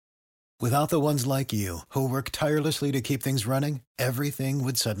Without the ones like you, who work tirelessly to keep things running, everything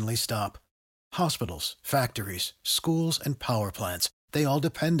would suddenly stop. Hospitals, factories, schools, and power plants, they all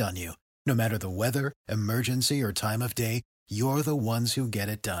depend on you. No matter the weather, emergency, or time of day, you're the ones who get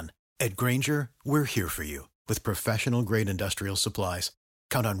it done. At Grainger, we're here for you with professional-grade industrial supplies.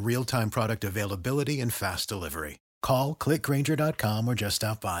 Count on real-time product availability and fast delivery. Call, click Grainger.com, or just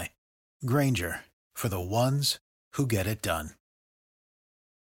stop by. Grainger, for the ones who get it done.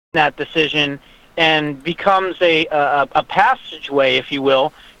 That decision and becomes a passageway, if you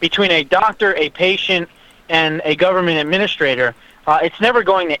will, between a doctor, a patient, and a government administrator. It's never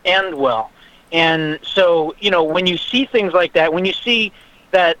going to end well. And so, when you see things like that, when you see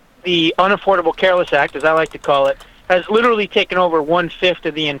that the Unaffordable Careless Act, as I like to call it, has literally taken over 1/5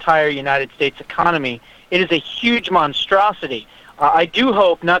 of the entire United States economy, it is a huge monstrosity. I do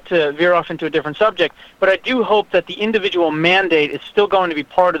hope, not to veer off into a different subject, but I do hope that the individual mandate is still going to be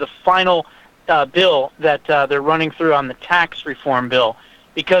part of the final bill that they're running through on the tax reform bill.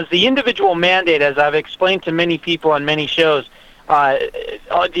 Because the individual mandate, as I've explained to many people on many shows,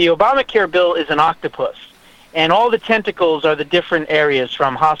 the Obamacare bill is an octopus. And all the tentacles are the different areas,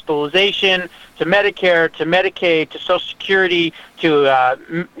 from hospitalization to Medicare to Medicaid to Social Security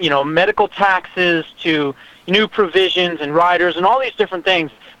to medical taxes to new provisions and riders and all these different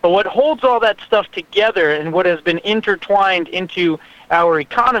things. But what holds all that stuff together and what has been intertwined into our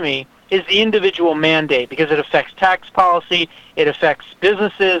economy is the individual mandate, because it affects tax policy, it affects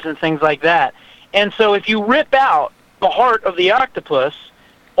businesses and things like that. And so if you rip out the heart of the octopus,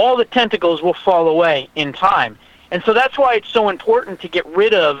 all the tentacles will fall away in time. And so that's why it's so important to get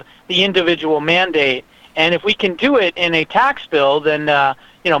rid of the individual mandate. And if we can do it in a tax bill, then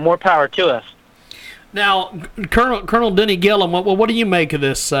more power to us. Now, Colonel Denny Gillum, what do you make of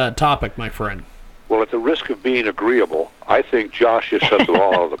this topic, my friend? Well, at the risk of being agreeable, I think Josh just set the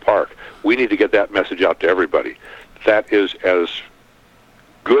ball out of the park. We need to get that message out to everybody. That is as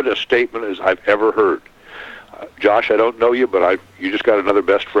good a statement as I've ever heard. Josh, I don't know you, but you just got another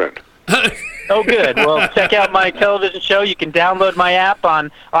best friend. Oh, good. Well, check out my television show. You can download my app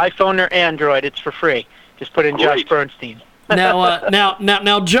on iPhone or Android. It's for free. Just put in Great. Josh Bernstein.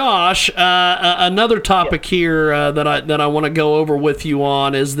 Now, Josh. Another topic here that I want to go over with you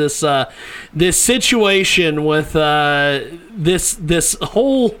on is this situation with this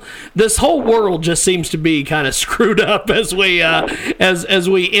whole world just seems to be kind of screwed up as we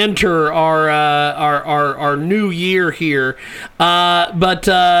enter our new year here. But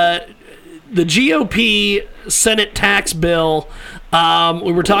the GOP Senate tax bill.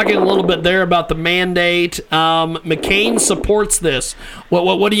 We were talking a little bit there about the mandate. McCain supports this.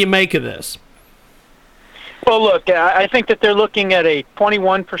 What do you make of this? Well, look, I think that they're looking at a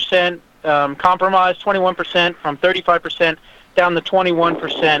 21% compromise, 21% from 35% down to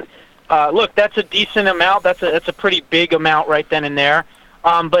 21%. Look, that's a decent amount. That's a pretty big amount right then and there.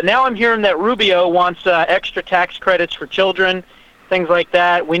 But now I'm hearing that Rubio wants extra tax credits for children, things like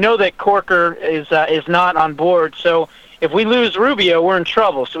that. We know that Corker is not on board, so if we lose Rubio, we're in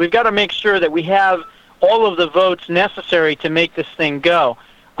trouble. So we've got to make sure that we have all of the votes necessary to make this thing go.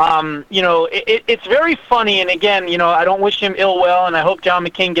 It's very funny, and again, I don't wish him ill will, and I hope John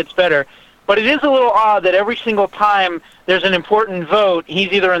McCain gets better. But it is a little odd that every single time there's an important vote,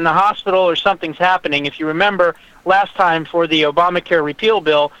 he's either in the hospital or something's happening. If you remember last time for the Obamacare repeal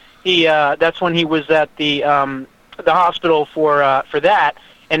bill, that's when he was at the hospital for that,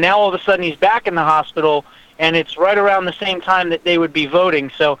 and now all of a sudden he's back in the hospital. And it's right around the same time that they would be voting.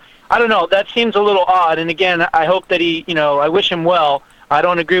 So, I don't know. That seems a little odd. And again, I hope that I wish him well. I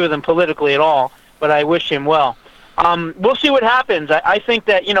don't agree with him politically at all, but I wish him well. We'll see what happens. I think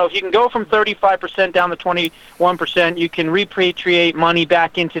that, if you can go from 35% down to 21%, you can repatriate money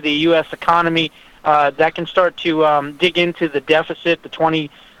back into the U.S. economy. That can start to dig into the deficit, the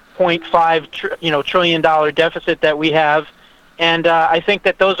 $20.5 trillion deficit that we have. And I think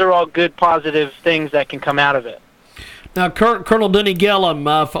that those are all good, positive things that can come out of it. Now, Colonel Denny Gillum,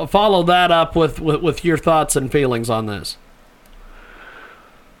 follow that up with your thoughts and feelings on this.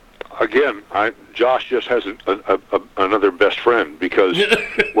 Again, Josh just has another best friend, because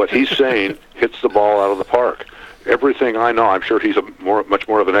what he's saying hits the ball out of the park. Everything I know, I'm sure he's much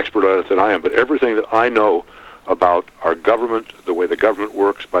more of an expert at it than I am, but everything that I know about our government, the way the government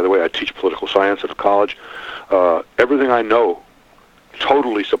works, by the way, I teach political science at a college, everything I know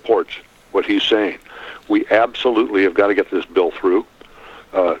totally supports what he's saying. We absolutely have got to get this bill through.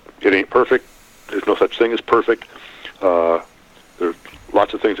 It ain't perfect. There's no such thing as perfect. There's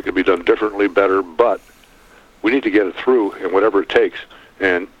lots of things that could be done differently, better, but we need to get it through, and whatever it takes.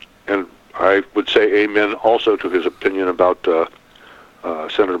 And I would say amen also to his opinion about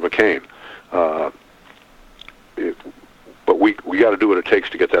Senator McCain. But we got to do what it takes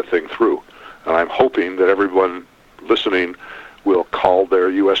to get that thing through. And I'm hoping that everyone listening will call their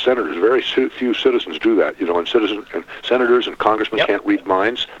U.S. senators. Very few citizens do that, and senators and congressmen can't read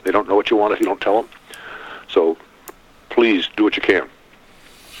minds. They don't know what you want if you don't tell them. So please do what you can.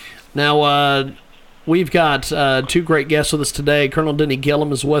 Now, we've got two great guests with us today. Colonel Denny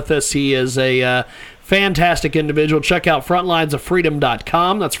Gillum is with us. He is a fantastic individual. Check out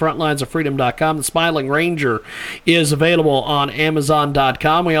frontlinesoffreedom.com. That's frontlinesoffreedom.com. The Smiling Ranger is available on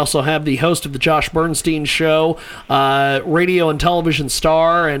Amazon.com. We also have the host of the Josh Bernstein Show, radio and television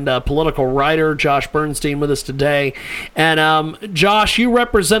star and political writer Josh Bernstein with us today. And Josh, you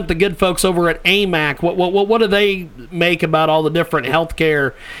represent the good folks over at AMAC. What do they make about all the different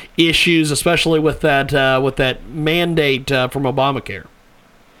healthcare issues, especially with that mandate from Obamacare?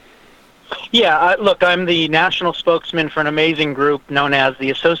 Yeah, look, I'm the national spokesman for an amazing group known as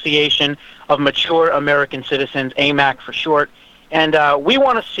the Association of Mature American Citizens, AMAC for short. And we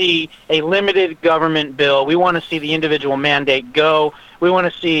want to see a limited government bill. We want to see the individual mandate go. We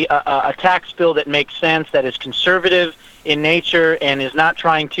want to see a tax bill that makes sense, that is conservative in nature and is not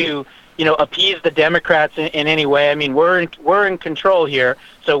trying to, appease the Democrats in any way. I mean, we're in control here,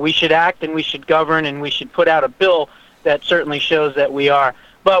 so we should act and we should govern and we should put out a bill that certainly shows that we are.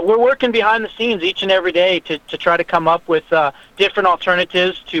 But we're working behind the scenes each and every day to try to come up with different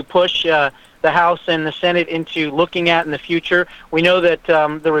alternatives to push the House and the Senate into looking at in the future. We know that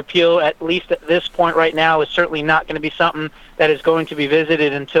the repeal, at least at this point right now, is certainly not going to be something that is going to be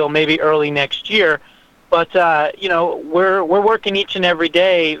visited until maybe early next year. But, we're working each and every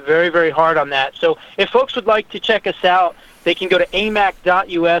day very, very hard on that. So if folks would like to check us out, they can go to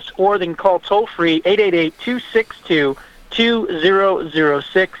amac.us or they can call toll-free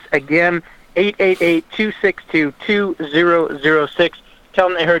 888-262-2006. Again, 888-262-2006. Tell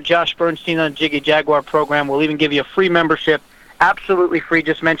them they heard Josh Bernstein on the Jiggy Jaguar program. We'll even give you a free membership, absolutely free.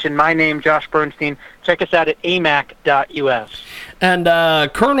 Just mention my name, Josh Bernstein. Check us out at amac.us. And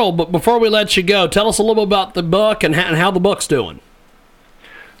Colonel, but before we let you go, tell us a little bit about the book and how the book's doing.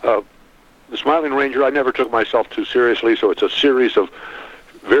 The Smiling Ranger, I never took myself too seriously, so it's a series of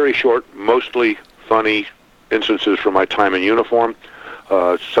very short, mostly funny instances from my time in uniform.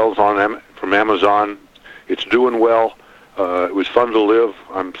 Sells from Amazon. It's doing well. It was fun to live.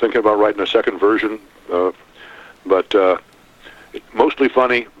 I'm thinking about writing a second version, but mostly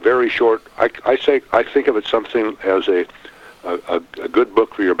funny, very short. I think of it something as a good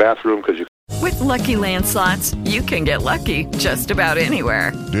book for your bathroom because you. With Lucky Land Slots, you can get lucky just about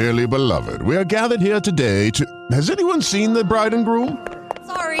anywhere. Dearly beloved, we are gathered here today to. Has anyone seen the bride and groom?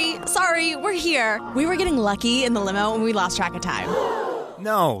 Sorry, we're here. We were getting lucky in the limo and we lost track of time.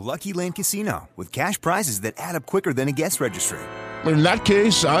 No, Lucky Land Casino, with cash prizes that add up quicker than a guest registry. In that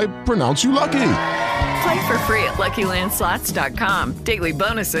case, I pronounce you lucky. Play for free at LuckyLandSlots.com. Daily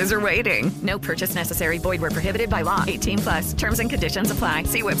bonuses are waiting. No purchase necessary. Void where prohibited by law. 18+. Terms and conditions apply.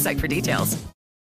 See website for details.